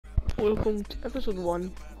Welcome to episode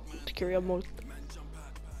 1 to career mode.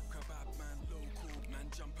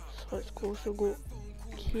 So let's go,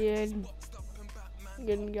 Ken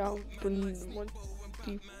Gangam from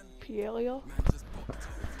multiplayer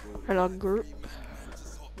in our group.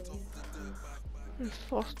 And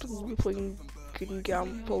first we'll be playing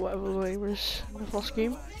Gangam for whatever the name is in the first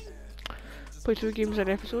game. Play 2 games an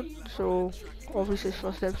episode, so obviously it's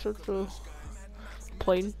first episode, so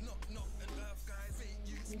playing.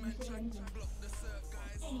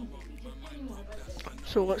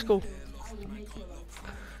 So let's go.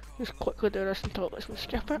 Just quickly do this until it lets me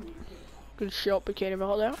skip it. Good shot by Kenny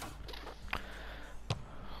Miller there.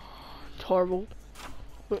 It's horrible,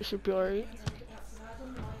 but it should be alright.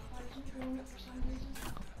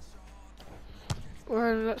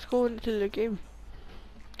 Well, let's go into the game.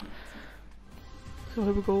 So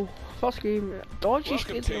here we go. First game, Dodgy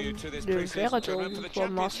Stadium, the Velodrome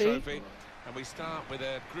from Marseille. And we start with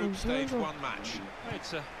a group stage 1 match.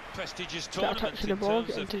 It's a prestigious tournament in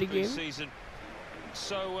terms of the pre-season.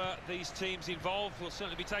 So these teams involved will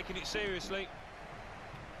certainly be taking it seriously.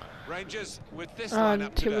 Rangers with this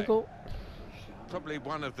lineup today. Probably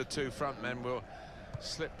one of the 2 front men will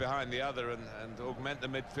slip behind the other and augment the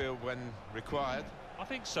midfield when required. I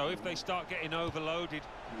think so, if they start getting overloaded.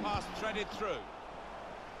 Pass threaded through.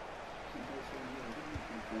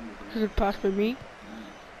 Good pass by me.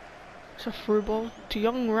 It's a through ball to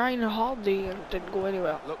young Ryan Hardy and didn't go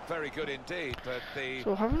anywhere. Looked very good indeed, but the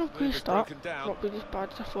so having a good start, not been as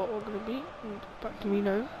bad as I thought we were going to be. And back to me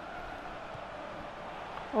now.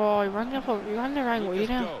 Oh, he ran the wrong way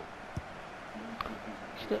now.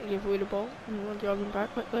 He's going to give away the ball and we're jogging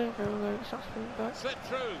back quickly. And we're back. Slip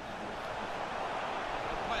through.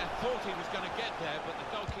 The player thought he was going to get there, but the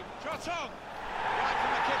goalkeeper shot on. Right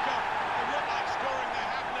from the kick-off. It looked like scoring. They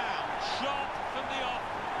have now. Shot from the off.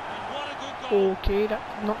 Okay, that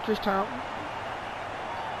not just happened.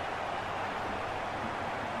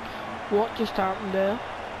 What just happened there?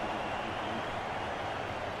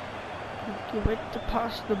 He went to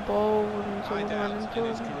pass the ball and someone ran into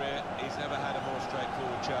him. He's never had a more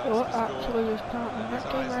straightforward chance. What actually just happened? That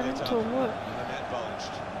guy ran into him, look.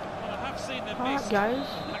 Alright guys,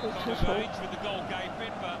 it's his fault. With the goal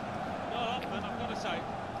gaping, but not often, I've got to say.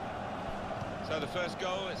 So the first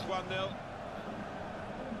goal, it's 1-0.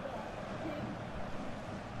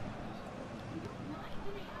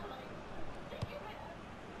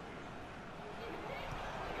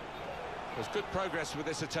 There's good progress with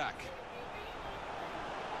this attack.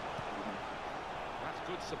 That's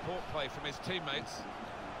good support play from his teammates.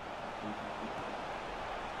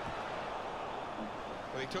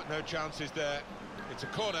 Well, he took no chances there. It's a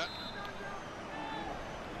corner.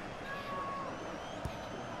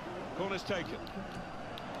 Corner's taken.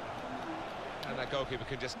 And that goalkeeper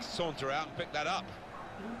can just saunter out and pick that up.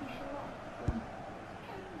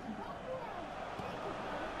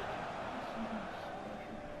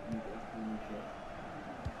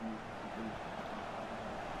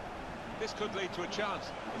 This could lead to a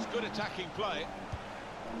chance. It's good attacking play.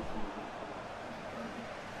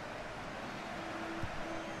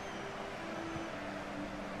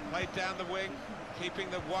 Played down the wing, keeping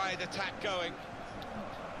the wide attack going.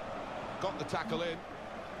 Got the tackle in.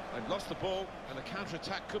 They've lost the ball, and the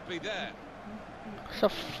counter-attack could be there. It's a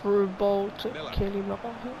through ball to Kenny Miller.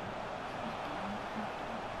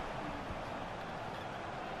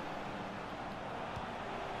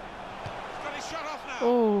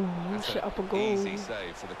 Oh, he set up a goal. Easy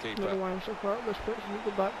save for the keeper. Not why I'm so far up this pitch and go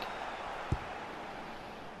back.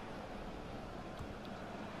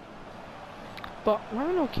 But we're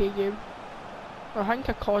an okay game. I think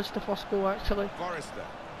I caused the first goal actually. Forrester.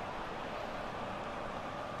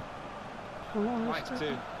 Right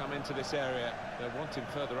to come into this area. They're wanting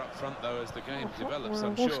further up front though as the game develops,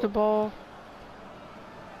 I'm sure. Lost the ball.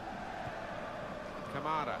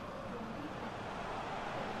 Kamara.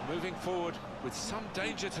 Moving forward with some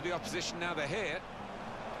danger to the opposition now they're here.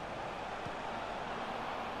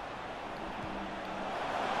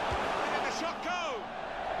 Letting the shot go!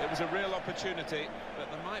 It was a real opportunity, but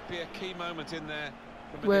there might be a key moment in there.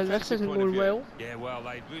 Well, this isn't going well. Yeah, well,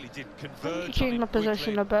 they really did converge. He changed my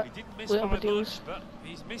position a bit. Little videos. But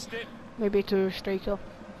he's missed it. Maybe to a striker.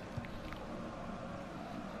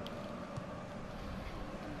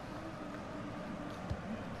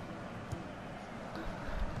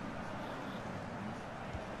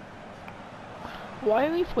 Why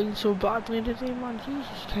are we playing so badly today, man?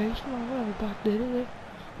 Jesus Christ, man, what a bad day today.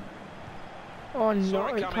 Oh no,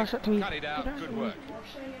 right, pass it to me.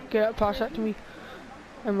 Get it, pass it to me.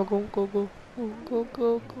 And we'll go.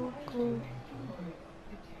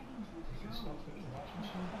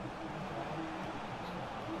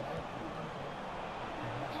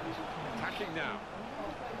 attacking now.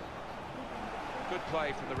 Good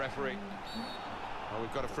play from the referee. Well,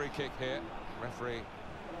 we've got a free kick here. Referee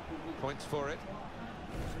points for it.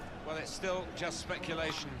 Well, it's still just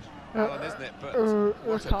speculation, Alan, isn't it? But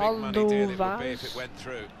what a big money deal it would be if it went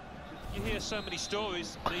through. You hear so many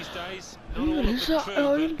stories these days, not all of them true, but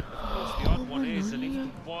of course the odd one is, and if there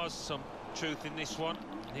was some truth in this one,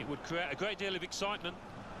 it would create a great deal of excitement.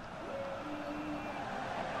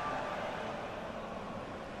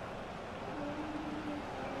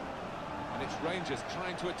 And it's Rangers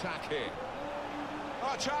trying to attack here.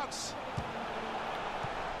 Oh, chance!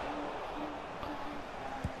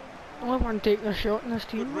 I want to take a shot in this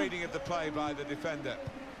team. Good reading of the play by the defender.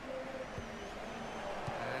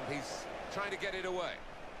 And he's trying to get it away.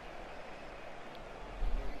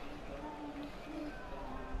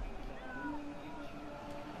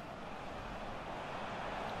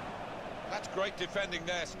 That's great defending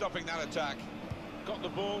there, stopping that attack. Got the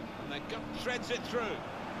ball and then threads it through.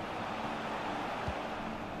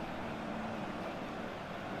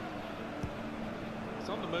 He's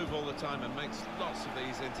on the move all the time and makes lots of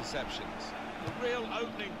these interceptions. A real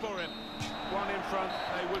opening for him. One in front,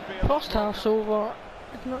 they would be... First half's over.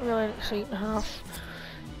 It's not really an exciting half.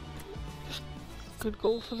 Just good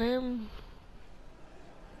goal for them.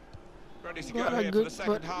 Ready to go here for the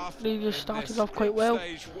second half. They just started off quite well.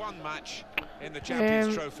 Stage 1 match in the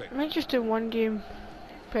Champions Trophy. I might just do one game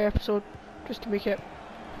per episode just to make it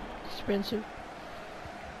expensive.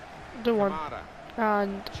 Do one.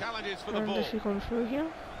 And challenges for the I'm ball. just going through here.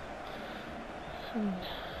 And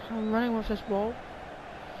I'm running with this ball.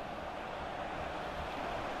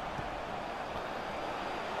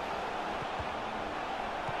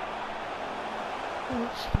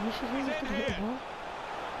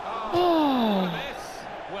 Oh!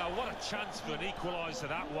 Well, what a chance for an equaliser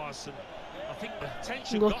that was, and I think the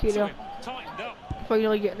tension got to him, tightened up.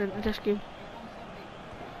 Finally getting into this game.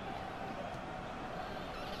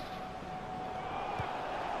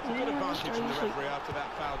 Good advantage from the referee after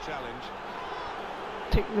that foul challenge.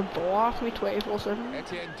 Taking the ball off me 24/7.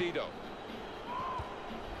 Etienne Didot.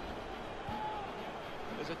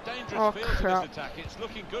 There's a dangerous field to this attack. It's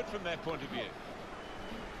looking good from their point of view.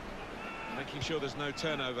 Making sure there's no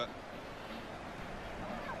turnover.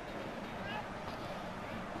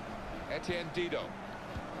 Etienne Didot.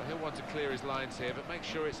 Well, he'll want to clear his lines here, but make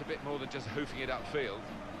sure it's a bit more than just hoofing it upfield.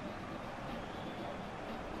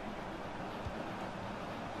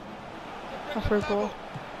 Off our ball.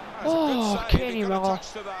 Oh, Kenny Miller.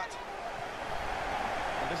 This is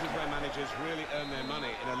where managers really earn their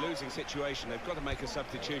money. In a losing situation, they've got to make a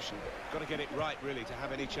substitution. Got to get it right, really, to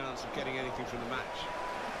have any chance of getting anything from the match.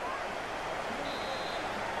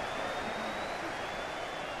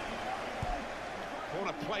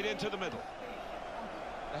 Corner played into the middle.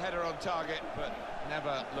 The header on target, but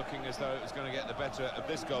never looking as though it was going to get the better of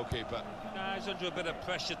this goalkeeper. No, he's under a bit of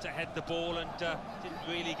pressure to head the ball and didn't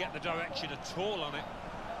really get the direction at all on it.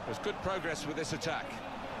 There's good progress with this attack.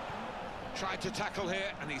 Tried to tackle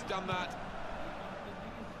here, and he's done that.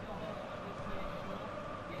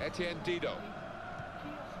 Etienne Didot.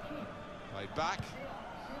 Played back.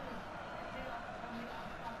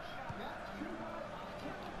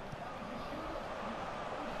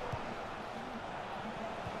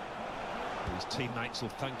 His teammates will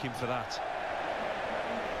thank him for that.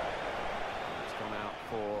 It's gone out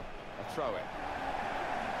for a throw-in.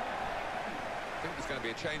 I think there's going to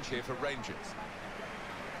be a change here for Rangers.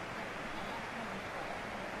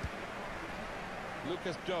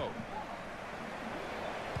 Lucas Doe.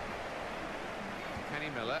 Kenny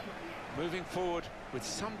Miller moving forward with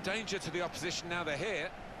some danger to the opposition now they're here.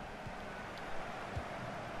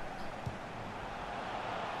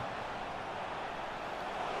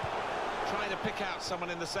 Trying to pick out someone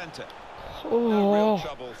in the centre. Oh, no real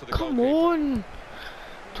trouble for the come goalkeeper. on!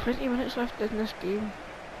 20 minutes left in this game.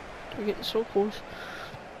 We're getting so close.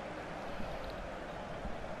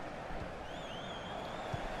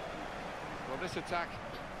 Well, this attack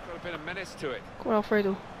got a bit of menace to it. Go on,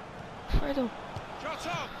 Alfredo. Alfredo. Shot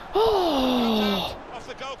on! Oh! Off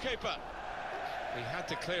the goalkeeper. He had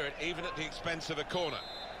to clear it, even at the expense of a corner.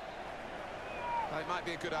 Well, it might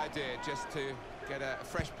be a good idea just to get a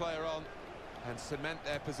fresh player on and cement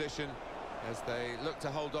their position as they look to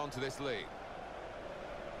hold on to this lead.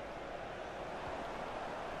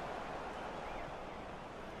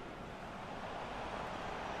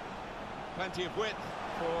 Plenty of width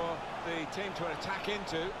for the team to attack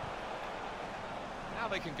into. Now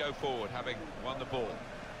they can go forward, having won the ball.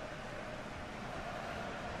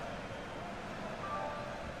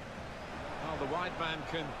 Well, the wide man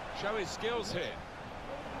can show his skills here.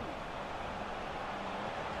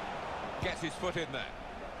 Gets his foot in there.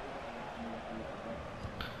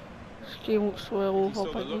 game looks well He over, saw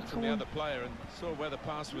the but look from the other player and saw where the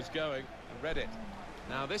pass was going and read it.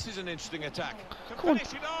 Now this is an interesting attack. Come on.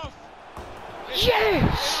 Finish it off.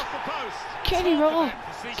 Yes! Off the post. Kenny Miller!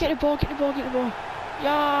 Get the ball, get the ball, get the ball.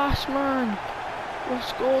 Yes, man! We've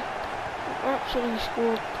scored. We've absolutely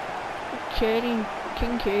scored. Kenny,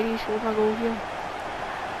 King Kenny scored my goal here.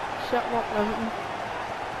 Set him up and everything.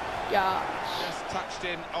 Yes! Just touched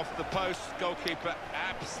in off the post. Goalkeeper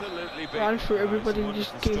absolutely beat. Ran through everybody and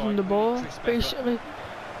just gave him the ball, basically.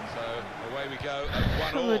 So away we go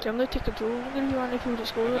at 1-all. I'm gonna take control. I'm gonna be running through the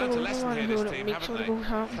score. I'm gonna be running through it. Make sure the goals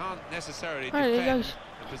happen. Can't necessarily Hey defend guys,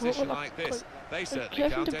 a position like this. They certainly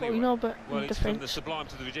can't anyway. You know, but Well, it's from the defence. sublime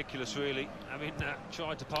to the ridiculous, really. I mean,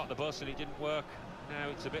 tried to park the bus and it didn't work. Now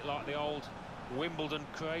it's a bit like the old Wimbledon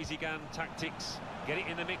crazy gun tactics. Get it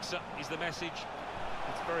in the mixer is the message.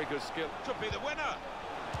 It's very good skill. Could be the winner.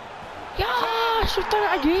 Yes, we've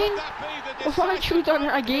done it again. We've actually done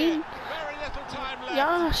it again. Very little time left.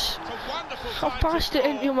 Yes, It's a wonderful I've time passed to it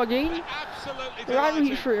into score. him again. They're absolutely Ran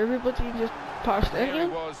delighted. through everybody and just passed it Here into he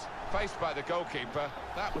him. was, faced by the goalkeeper.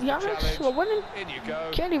 That was the Yes, challenge. we're winning. In you go.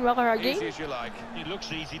 Kenny Miller Easy again. as you like. It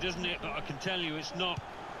looks easy, doesn't it? But I can tell you it's not.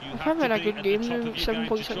 You We're have having to a be good at game the top now. of your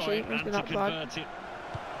 7.68 game to try isn't and that to bad. convert it.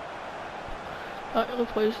 Actually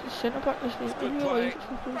plays the centre back this week. Good play.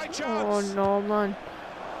 Great chance. Oh no, man.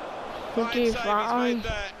 Who Fine gave save that he's eye? made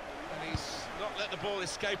there. And he's not let the ball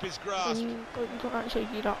escape his grasp. You don't actually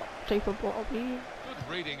get that type of ball, do you?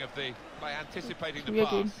 Good reading of the by anticipating the Yeah,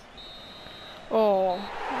 pass. dude. Oh,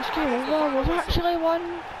 this game over. We've actually won.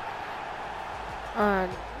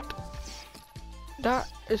 And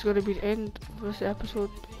that is going to be the end of this episode.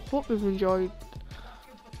 Hope you've enjoyed.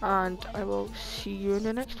 And I will see you in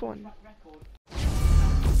the next one.